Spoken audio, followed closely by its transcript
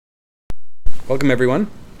Welcome, everyone.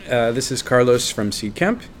 This is Carlos from Seed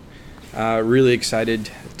Camp. Really excited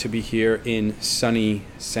to be here in sunny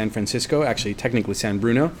San Francisco, actually technically San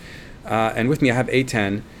Bruno. And with me I have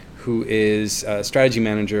Eitan, who is a strategy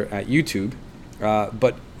manager at YouTube.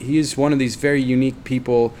 But he is one of these very unique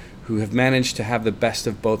people who have managed to have the best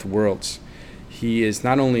of both worlds. He is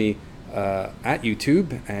not only at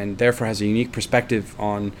YouTube and therefore has a unique perspective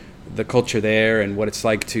on the culture there and what it's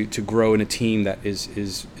like to grow in a team that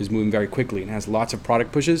is moving very quickly and has lots of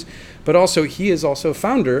product pushes, but also he is also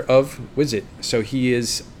founder of Wizit. So he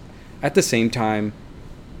is at the same time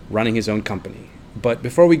running his own company. But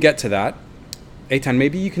before we get to that, Eitan,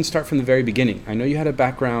 maybe you can start from the very beginning. I know you had a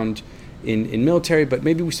background in military, but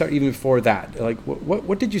maybe we start even before that. Like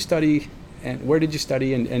what did you study and where did you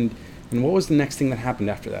study and what was the next thing that happened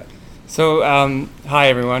after that? So, hi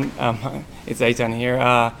everyone, it's Eitan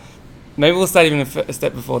here. Maybe we'll start even a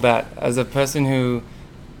step before that. As a person who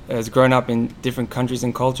has grown up in different countries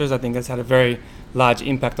and cultures, I think that's had a very large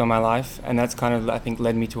impact on my life, and that's kind of, I think,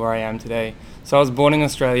 led me to where I am today. So I was born in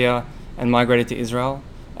Australia and migrated to Israel,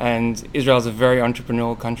 and Israel is a very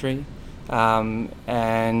entrepreneurial country.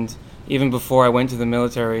 And even before I went to the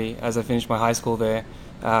military, as I finished my high school there,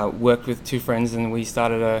 worked with two friends, and we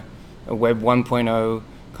started a Web 1.0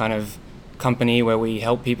 kind of company where we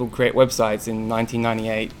help people create websites in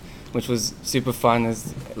 1998. Which was super fun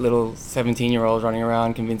as little 17-year-olds running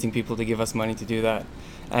around convincing people to give us money to do that.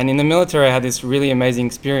 And in the military, I had this really amazing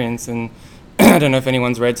experience, and I don't know if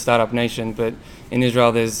anyone's read Startup Nation, but in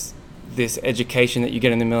Israel there's this education that you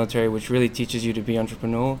get in the military which really teaches you to be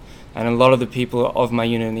entrepreneurial, and a lot of the people of my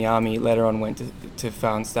unit in the army later on went to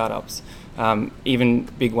found startups, even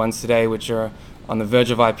big ones today which are on the verge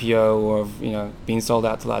of IPO or of, being sold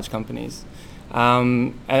out to large companies.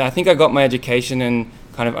 And I think I got my education and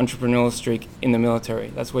kind of entrepreneurial streak in the military.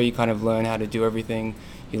 That's where you kind of learn how to do everything.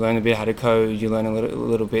 You learn a bit how to code, you learn a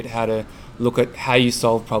little bit how to look at how you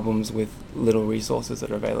solve problems with little resources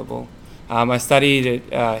that are available. I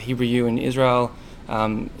studied at Hebrew U in Israel.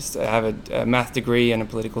 I have a math degree and a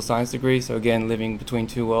political science degree, so again, living between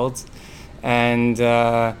two worlds. And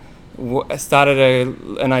I started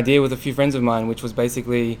an idea with a few friends of mine, which was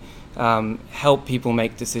basically help people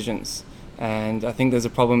make decisions. And I think there's a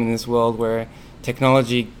problem in this world where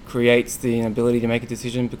technology creates the inability to make a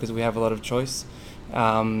decision because we have a lot of choice,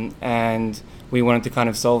 and we wanted to kind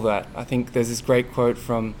of solve that. I think there's this great quote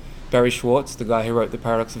from Barry Schwartz, the guy who wrote The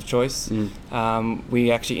Paradox of Choice.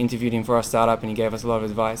 We actually interviewed him for our startup, and he gave us a lot of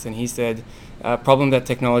advice, and he said a problem that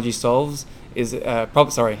technology solves is a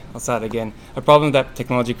problem that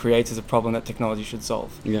technology creates is a problem that technology should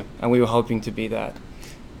solve. Yeah. And we were hoping to be that.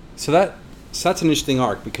 So that's an interesting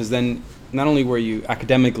arc, because then not only were you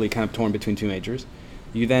academically kind of torn between two majors,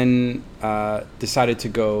 you then decided to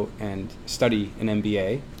go and study an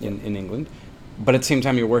MBA in England, but at the same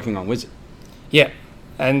time you're working on Wizit. Yeah,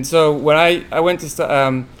 and so when I went and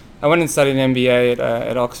studied an MBA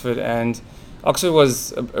at Oxford, and Oxford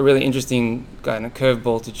was a really interesting kind of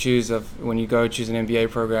curveball to choose of when you go choose an MBA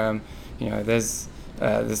program. There's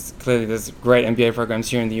great MBA programs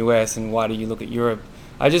here in the US, and why do you look at Europe?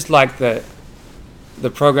 I just liked that the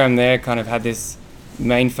program there kind of had this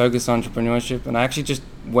main focus on entrepreneurship, and I actually just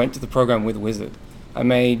went to the program with Wizit. I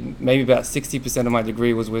made maybe about 60% of my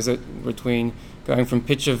degree was Wizit, between going from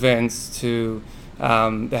pitch events to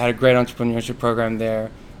they had a great entrepreneurship program there.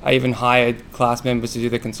 I even hired class members to do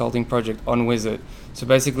the consulting project on Wizit. So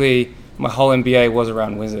basically my whole MBA was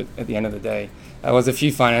around Wizit at the end of the day. There was a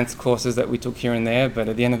few finance courses that we took here and there, but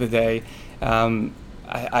at the end of the day,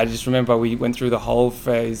 I just remember we went through the whole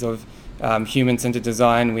phase of human-centered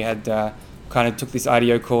design. We had kind of took this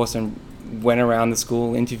IDEO course and went around the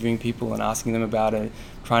school interviewing people and asking them about it,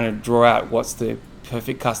 trying to draw out what's the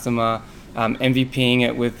perfect customer, MVPing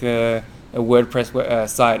it with a WordPress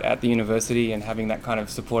site at the university and having that kind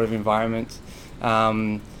of supportive environment.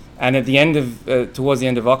 And at the end of, towards the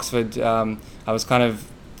end of Oxford, I was kind of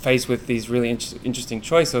faced with these really interesting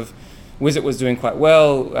choice of Wizit was doing quite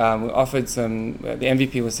well. We offered the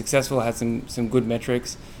MVP was successful, had some good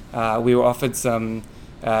metrics. We were offered some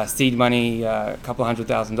seed money, a couple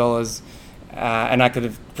 $100,000, and I could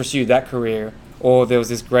have pursued that career, or there was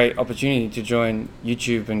this great opportunity to join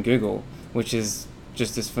YouTube and Google, which is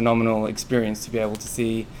just this phenomenal experience to be able to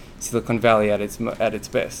see Silicon Valley at its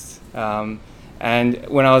best. And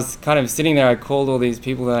when I was kind of sitting there, I called all these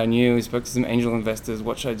people that I knew, spoke to some angel investors,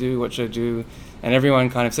 what should I do? And everyone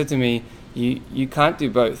kind of said to me, you can't do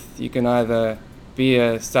both. You can either be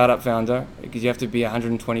a startup founder, because you have to be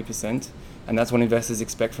 120%, and that's what investors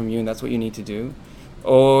expect from you, and that's what you need to do.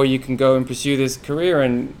 or you can go and pursue this career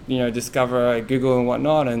and discover Google and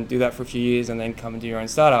whatnot and do that for a few years and then come and do your own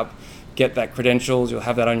startup, get that credentials, you'll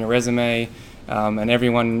have that on your resume, and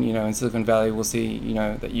everyone in Silicon Valley will see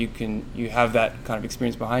that you have that kind of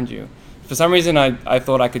experience behind you. For some reason, I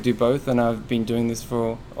thought I could do both, and I've been doing this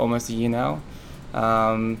for almost a year now.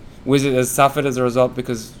 Wizard has suffered as a result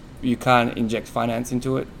because you can't inject finance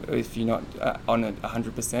into it if you're not on it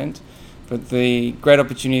 100%. But the great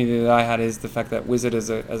opportunity that I had is the fact that Wizard as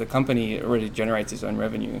a company already generates its own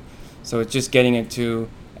revenue. So it's just getting it to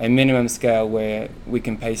a minimum scale where we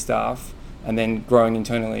can pay staff and then growing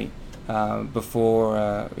internally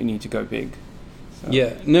before we need to go big. So.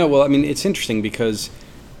 Yeah, no, well, I mean, it's interesting because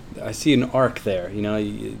I see an arc there,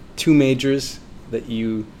 two majors that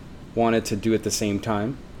you wanted to do at the same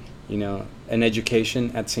time, an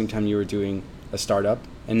education at the same time you were doing a startup,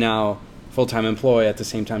 and now full-time employee at the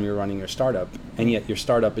same time you're running your startup, and yet your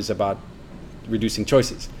startup is about reducing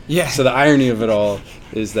choices. Yeah. So the irony of it all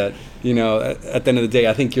is that, at the end of the day,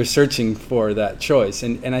 I think you're searching for that choice.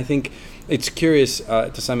 And I think it's curious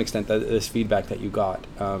to some extent that this feedback that you got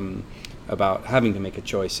about having to make a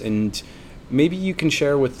choice. And maybe you can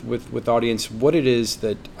share with the audience what it is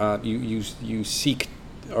that you seek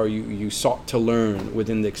or you sought to learn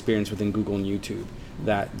within the experience within Google and YouTube.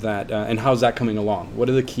 And how's that coming along? What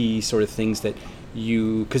are the key sort of things that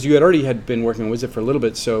because you had been working on Wizard for a little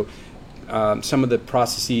bit, so some of the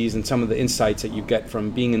processes and some of the insights that you get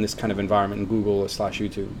from being in this kind of environment in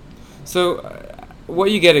Google/YouTube. So what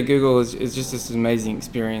you get at Google is just this amazing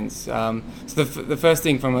experience. So the first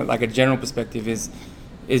thing from a general perspective is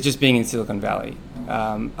just being in Silicon Valley.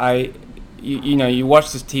 You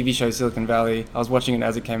watch this TV show Silicon Valley. I was watching it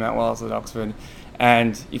as it came out while I was at Oxford.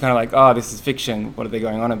 And you're kind of like, oh, this is fiction. What are they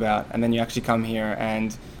going on about? And then you actually come here,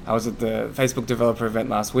 and I was at the Facebook developer event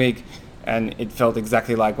last week, and it felt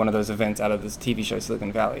exactly like one of those events out of this TV show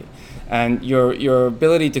Silicon Valley. And your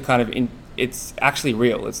ability to it's actually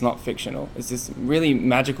real. It's not fictional. It's this really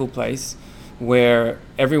magical place where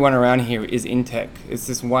everyone around here is in tech. It's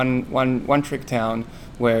this one trick town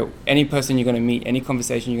where any person you're going to meet, any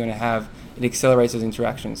conversation you're going to have, it accelerates those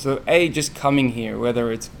interactions. So just coming here,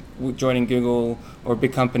 whether it's joining Google or a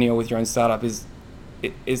big company or with your own startup, is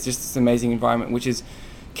just this amazing environment, which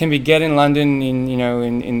can be get in London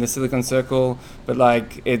in the Silicon Circle, but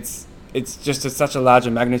it's just such a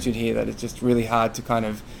larger magnitude here that it's just really hard to kind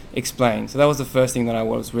of explain. So that was the first thing that I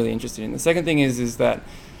was really interested in. The second thing is that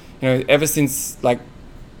ever since I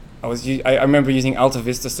remember using Alta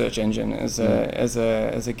Vista search engine as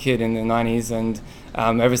a kid in the 90s, and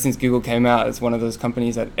ever since Google came out, it's one of those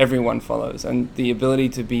companies that everyone follows, and the ability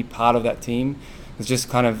to be part of that team is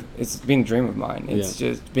just it's been a dream of mine. It's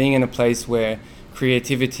just being in a place where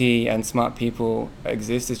creativity and smart people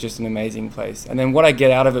exist is just an amazing place. And then what I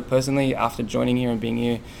get out of it personally after joining here and being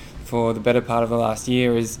here for the better part of the last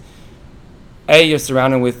year is you're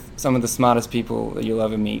surrounded with some of the smartest people that you'll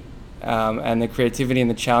ever meet. And the creativity and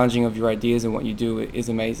the challenging of your ideas and what you do is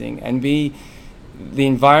amazing. And B, the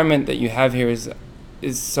environment that you have here is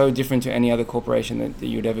so different to any other corporation that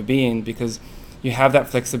you'd ever be in, because you have that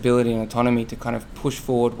flexibility and autonomy to kind of push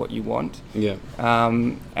forward what you want. Yeah.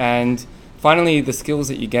 And finally, the skills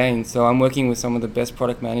that you gain. So I'm working with some of the best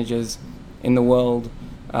product managers in the world,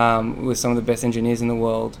 with some of the best engineers in the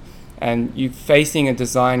world, and you're facing a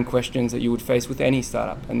design questions that you would face with any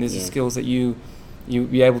startup. And these are skills that you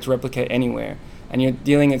be able to replicate anywhere, and you're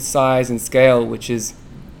dealing at size and scale, which is,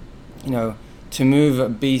 to move a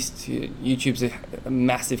beast. YouTube's a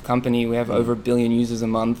massive company. We have over 1 billion users a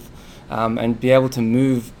month, and be able to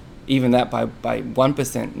move even that by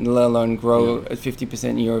 1%, let alone grow at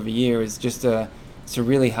 50% year over year, is just it's a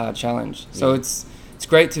really hard challenge. So it's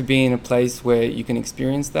great to be in a place where you can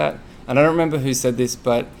experience that. And I don't remember who said this,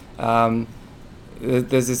 but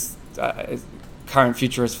there's this current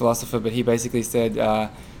futurist philosopher, but he basically said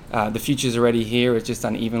the future's already here, it's just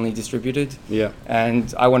unevenly distributed. Yeah.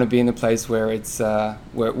 And I want to be in the place where it's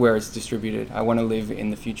where it's distributed. I want to live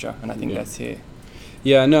in the future, and I think that's here.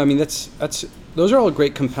 Yeah, no, I mean that's those are all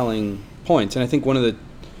great, compelling points, and I think one of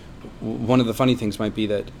the funny things might be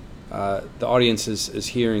that the audience is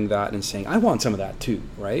hearing that and saying, I want some of that too,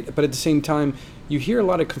 right? But at the same time, you hear a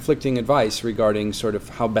lot of conflicting advice regarding sort of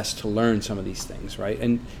how best to learn some of these things, right?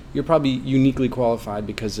 And you're probably uniquely qualified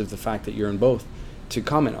because of the fact that you're in both to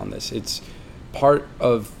comment on this. It's part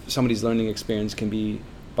of somebody's learning experience can be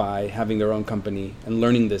by having their own company and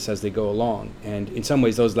learning this as they go along. And in some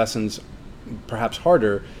ways, those lessons, perhaps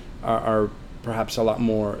harder, are perhaps a lot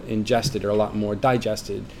more ingested or a lot more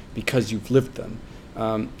digested because you've lived them.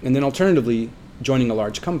 And then alternatively, joining a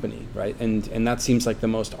large company, right? And that seems like the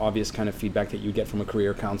most obvious kind of feedback that you get from a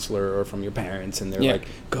career counselor or from your parents, and they're like,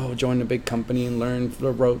 go join a big company and learn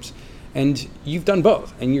the ropes. And you've done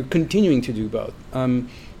both, and you're continuing to do both.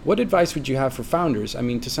 What advice would you have for founders? I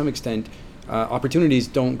mean, to some extent, opportunities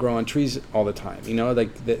don't grow on trees all the time.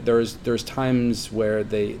 There's times where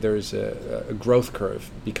there's a growth curve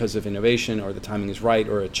because of innovation, or the timing is right,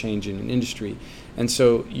 or a change in an industry. And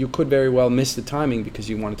so you could very well miss the timing because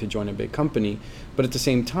you wanted to join a big company. But at the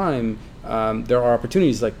same time, there are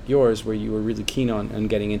opportunities like yours where you were really keen on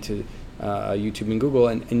getting into YouTube and Google,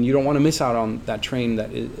 and you don't want to miss out on that train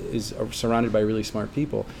that is surrounded by really smart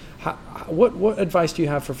people. What advice do you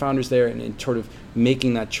have for founders there in sort of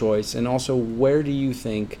making that choice? And also, where do you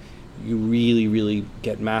think you really, really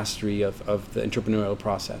get mastery of the entrepreneurial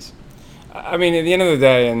process? I mean, at the end of the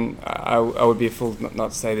day, and I would be a fool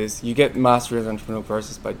not to say this, you get mastery of the entrepreneurial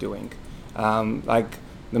process by doing. Like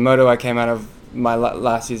the motto I came out of my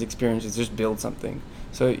last year's experience is just build something.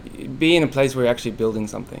 So be in a place where you're actually building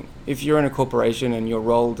something. If you're in a corporation and your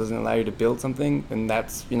role doesn't allow you to build something, then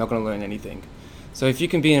you're not going to learn anything. So if you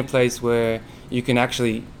can be in a place where you're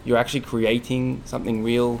actually creating something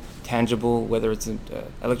real, tangible, whether it's an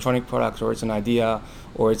electronic product or it's an idea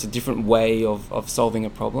or it's a different way of solving a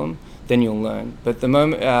problem, then you'll learn. But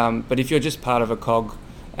but if you're just part of a cog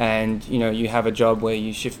and you have a job where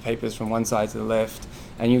you shift papers from one side to the left,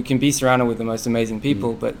 and you can be surrounded with the most amazing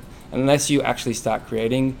people, but unless you actually start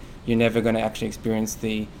creating, you're never going to actually experience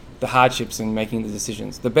the hardships in making the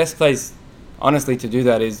decisions. The best place, honestly, to do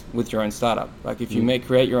that is with your own startup. Like if you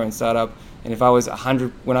create your own startup, and if I was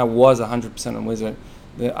 100% on Wizard,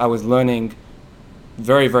 I was learning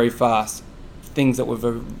very, very fast things that were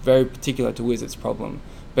very, very particular to Wizard's problem.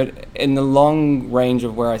 But in the long range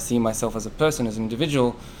of where I see myself as a person, as an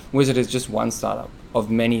individual, Wizard is just one startup of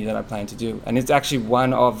many that I plan to do. And it's actually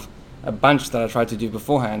one of a bunch that I tried to do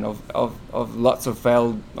beforehand of lots of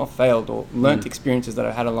failed or learnt experiences that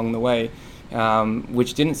I had along the way,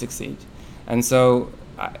 which didn't succeed. And so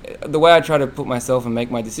the way I try to put myself and make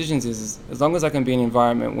my decisions is as long as I can be in an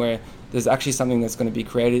environment where there's actually something that's going to be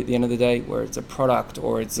created at the end of the day, where it's a product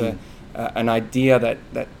or it's an idea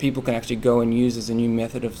that people can actually go and use as a new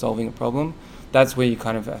method of solving a problem, that's where you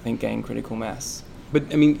kind of, I think, gain critical mass.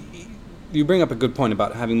 But I mean, you bring up a good point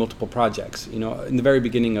about having multiple projects. In the very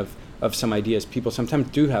beginning of some ideas, people sometimes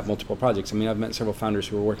do have multiple projects. I mean, I've met several founders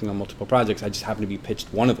who are working on multiple projects. I just happen to be pitched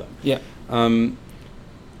one of them. Yeah.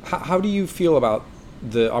 How do you feel about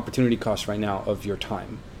the opportunity cost right now of your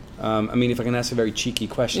time? I mean, if I can ask a very cheeky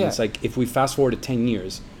question, It's like, if we fast forward to 10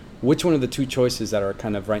 years, which one of the two choices that are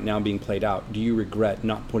kind of right now being played out do you regret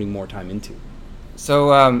not putting more time into?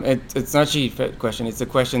 So it's not a cheeky question. It's a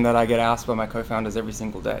question that I get asked by my co-founders every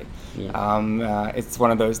single day. Yeah. It's one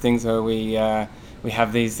of those things where we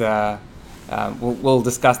have these. We'll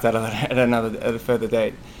discuss that at a further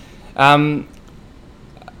date.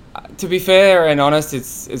 To be fair and honest,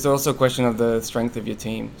 it's also a question of the strength of your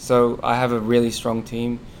team. So I have a really strong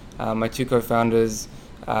team. My two co-founders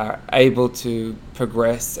are able to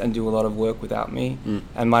progress and do a lot of work without me.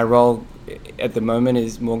 And my role at the moment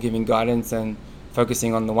is more giving guidance and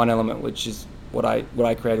focusing on the one element, which is what I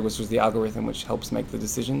created, which was the algorithm which helps make the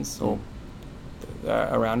decisions or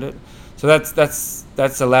around it. So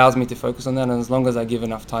that's allows me to focus on that, and as long as I give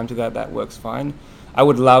enough time to that works fine. I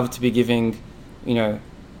would love to be giving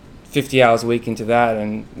 50 hours a week into that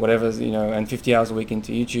and whatever, and 50 hours a week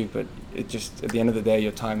into YouTube, but it just, at the end of the day,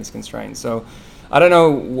 your time is constrained. So I don't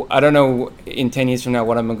know in 10 years from now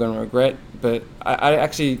what I'm going to regret, but I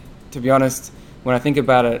actually, to be honest, when I think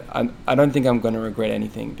about it, I don't think I'm going to regret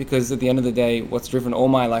anything, because at the end of the day, what's driven all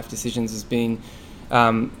my life decisions has been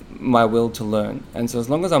my will to learn. And so as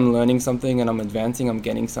long as I'm learning something and I'm advancing, I'm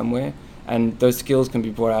getting somewhere, and those skills can be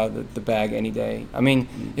brought out of the bag any day. I mean,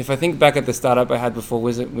 if I think back at the startup I had before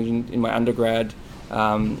Wizard in my undergrad,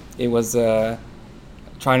 it was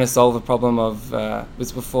trying to solve a problem it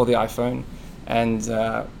was before the iPhone,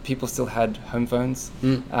 and people still had home phones,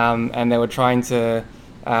 and they were trying to,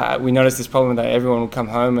 we noticed this problem that everyone would come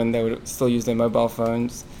home and they would still use their mobile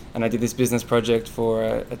phones, and I did this business project for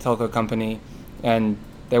a telco company, and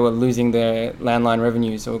they were losing their landline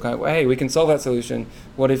revenue. So we're kind of, hey, we can solve that solution.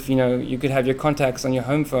 What if, you could have your contacts on your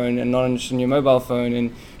home phone and not on your mobile phone?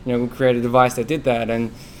 And, we create a device that did that.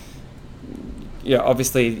 And,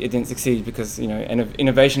 obviously it didn't succeed because,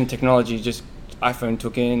 innovation technology, just iPhone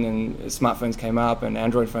took in and smartphones came up and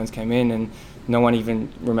Android phones came in, and no one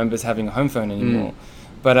even remembers having a home phone anymore.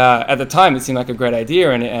 But at the time, it seemed like a great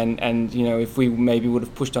idea, and if we maybe would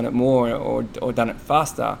have pushed on it more or done it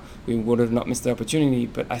faster, we would have not missed the opportunity.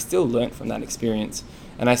 But I still learnt from that experience,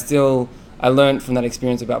 and I still I learned from that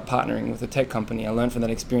experience about partnering with a tech company. I learned from that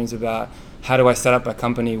experience about how do I set up a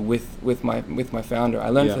company with my founder. I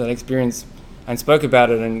learned from that experience and spoke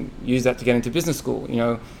about it and used that to get into business school,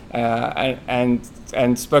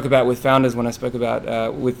 and spoke about with founders when I spoke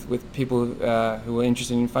about with people who were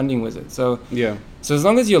interested in funding Wizard. So as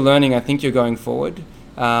long as you're learning, I think you're going forward,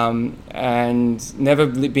 and never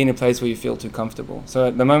be in a place where you feel too comfortable. So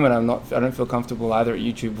at the moment, I don't feel comfortable either at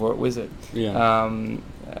YouTube or at Wizard.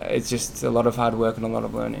 It's just a lot of hard work and a lot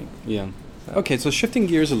of learning. Okay, so shifting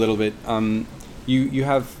gears a little bit, you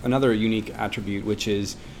have another unique attribute, which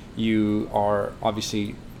is you are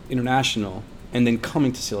obviously international and then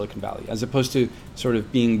coming to Silicon Valley, as opposed to sort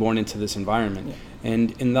of being born into this environment.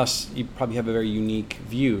 And thus, you probably have a very unique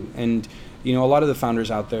view. And a lot of the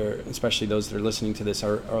founders out there, especially those that are listening to this,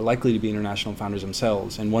 are likely to be international founders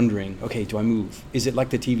themselves and wondering, okay, do I move? Is it like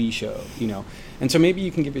the TV show? And so maybe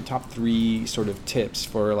you can give your top 3 sort of tips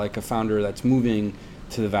for like a founder that's moving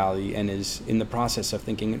to the Valley and is in the process of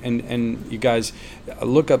thinking. And you guys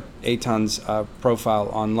look up Eitan's profile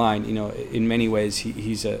online. In many ways,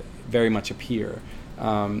 he's very much a peer.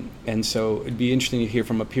 And so it'd be interesting to hear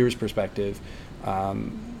from a peer's perspective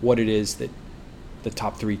what it is that the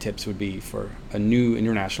top 3 tips would be for a new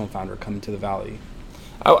international founder coming to the Valley.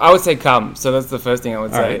 I would say come. So that's the first thing I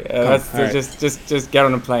would say. Right. Just get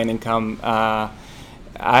on a plane and come. I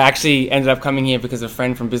actually ended up coming here because a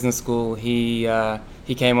friend from business school, he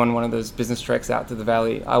came on one of those business treks out to the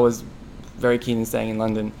Valley. I was very keen in staying in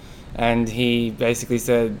London, and he basically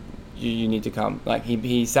said, you need to come. Like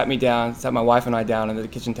he sat my wife and I down at the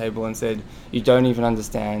kitchen table and said, you don't even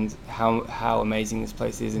understand how amazing this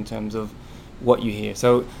place is in terms of what you hear.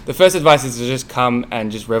 So the first advice is to just come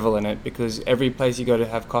and just revel in it, because every place you go to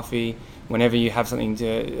have coffee, whenever you have something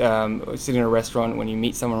to sit in a restaurant, when you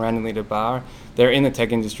meet someone randomly at a bar, they're in the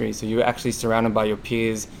tech industry, so you're actually surrounded by your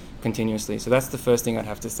peers continuously. So that's the first thing I'd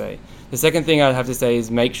have to say. The second thing I'd have to say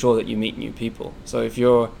is make sure that you meet new people. So if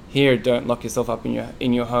you're here, don't lock yourself up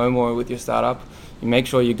in your home or with your startup. You make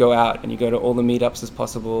sure you go out and you go to all the meetups as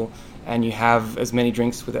possible, and you have as many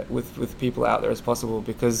drinks with people out there as possible,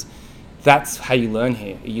 because that's how you learn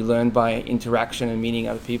here. You learn by interaction and meeting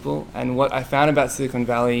other people. And what I found about Silicon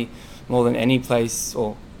Valley more than any place,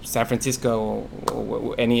 or San Francisco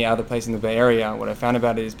or any other place in the Bay Area, what I found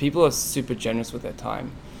about it is people are super generous with their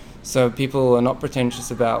time. So people are not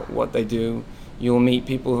pretentious about what they do. You'll meet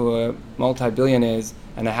people who are multi-billionaires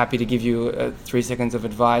and are happy to give you 3 seconds of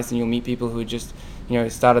advice, and you'll meet people who just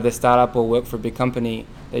started their startup or work for a big company.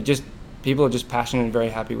 People are just passionate and very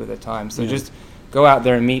happy with their time. So just go out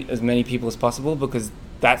there and meet as many people as possible, because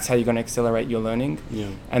that's how you're going to accelerate your learning.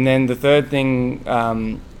 And then the third thing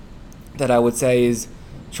that I would say is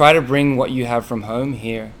try to bring what you have from home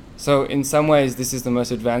here. So in some ways, this is the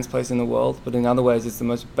most advanced place in the world, but in other ways, it's the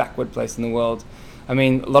most backward place in the world. I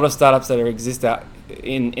mean, a lot of startups that exist out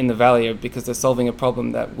in the Valley are because they're solving a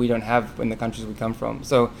problem that we don't have in the countries we come from.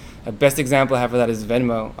 So a best example I have of that is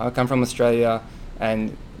Venmo. I come from Australia,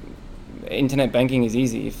 and internet banking is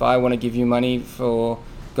easy. If I want to give you money for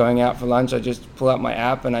going out for lunch, I just pull out my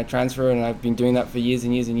app and I transfer it, and I've been doing that for years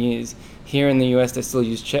and years and years. Here in the US, they still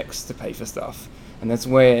use checks to pay for stuff. And that's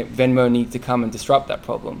where Venmo needs to come and disrupt that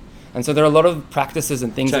problem. And so there are a lot of practices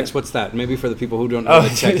and things. Checks, what's that? Maybe for the people who don't know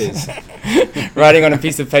what a check is. Writing on a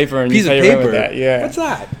piece of paper and you pay your rent with that. Yeah. What's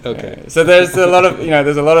that? Okay. So there's a lot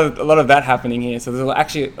of that happening here. So there's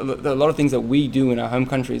actually a lot of things that we do in our home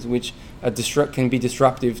countries which can be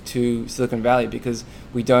disruptive to Silicon Valley, because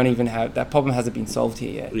we don't even have that problem hasn't been solved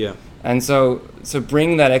here yet. Yeah. And so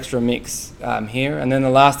bring that extra mix here. And then the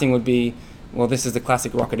last thing would be, well, this is the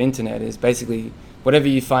classic rocket internet, is basically whatever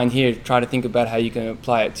you find here, try to think about how you can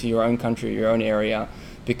apply it to your own country, your own area,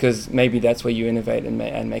 because maybe that's where you innovate and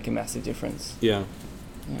make a massive difference. Yeah.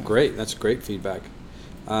 Great. That's great feedback.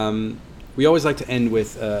 We always like to end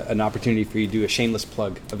with an opportunity for you to do a shameless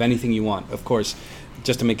plug of anything you want. Of course,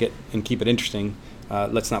 just to make it and keep it interesting,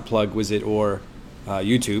 let's not plug Wizit or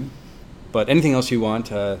YouTube, but anything else you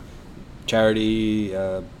want, charity,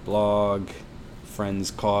 blog,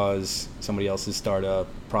 friend's cause, somebody else's startup,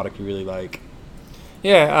 product you really like.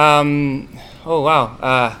 Yeah. Oh,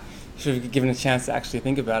 wow. Should have given a chance to actually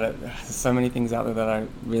think about it. There's so many things out there that I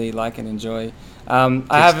really like and enjoy.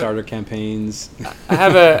 Kickstarter campaigns. I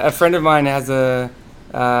have a friend of mine has a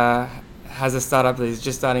startup that he's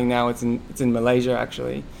just starting now. It's in Malaysia,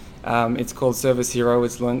 actually. It's called Service Hero.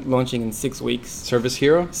 It's launching in 6 weeks. Service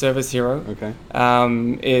Hero? Service Hero. Okay.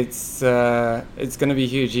 It's going to be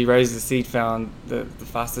huge. He raised the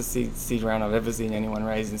fastest seed round I've ever seen anyone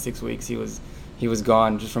raise in 6 weeks. He was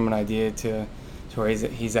gone just from an idea to where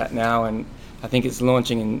he's at now, and I think it's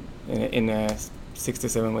launching in 6 to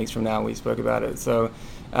 7 weeks from now. We spoke about it. So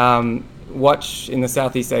watch in the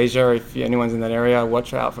Southeast Asia, if anyone's in that area,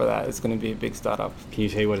 watch out for that. It's going to be a big startup. Can you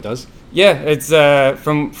tell you what it does? Yeah, it's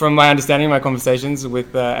from my understanding, my conversations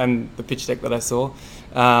with and the pitch deck that I saw,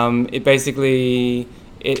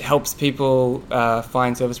 it helps people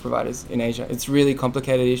find service providers in Asia. It's a really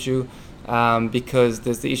complicated issue because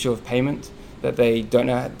there's the issue of payment, that they don't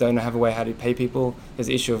have a way how to pay people. There's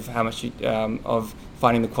the issue of how much of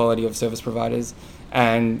finding the quality of service providers,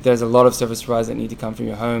 and there's a lot of service providers that need to come from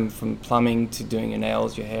your home, from plumbing to doing your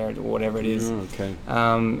nails, your hair, or whatever it is. Okay.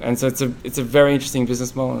 And so it's a very interesting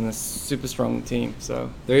business model and a super strong team.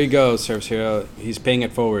 So there you go, Service Hero. He's paying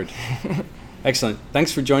it forward. Excellent.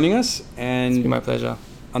 Thanks for joining us, and it's been my pleasure.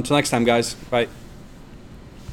 Until next time, guys. Bye.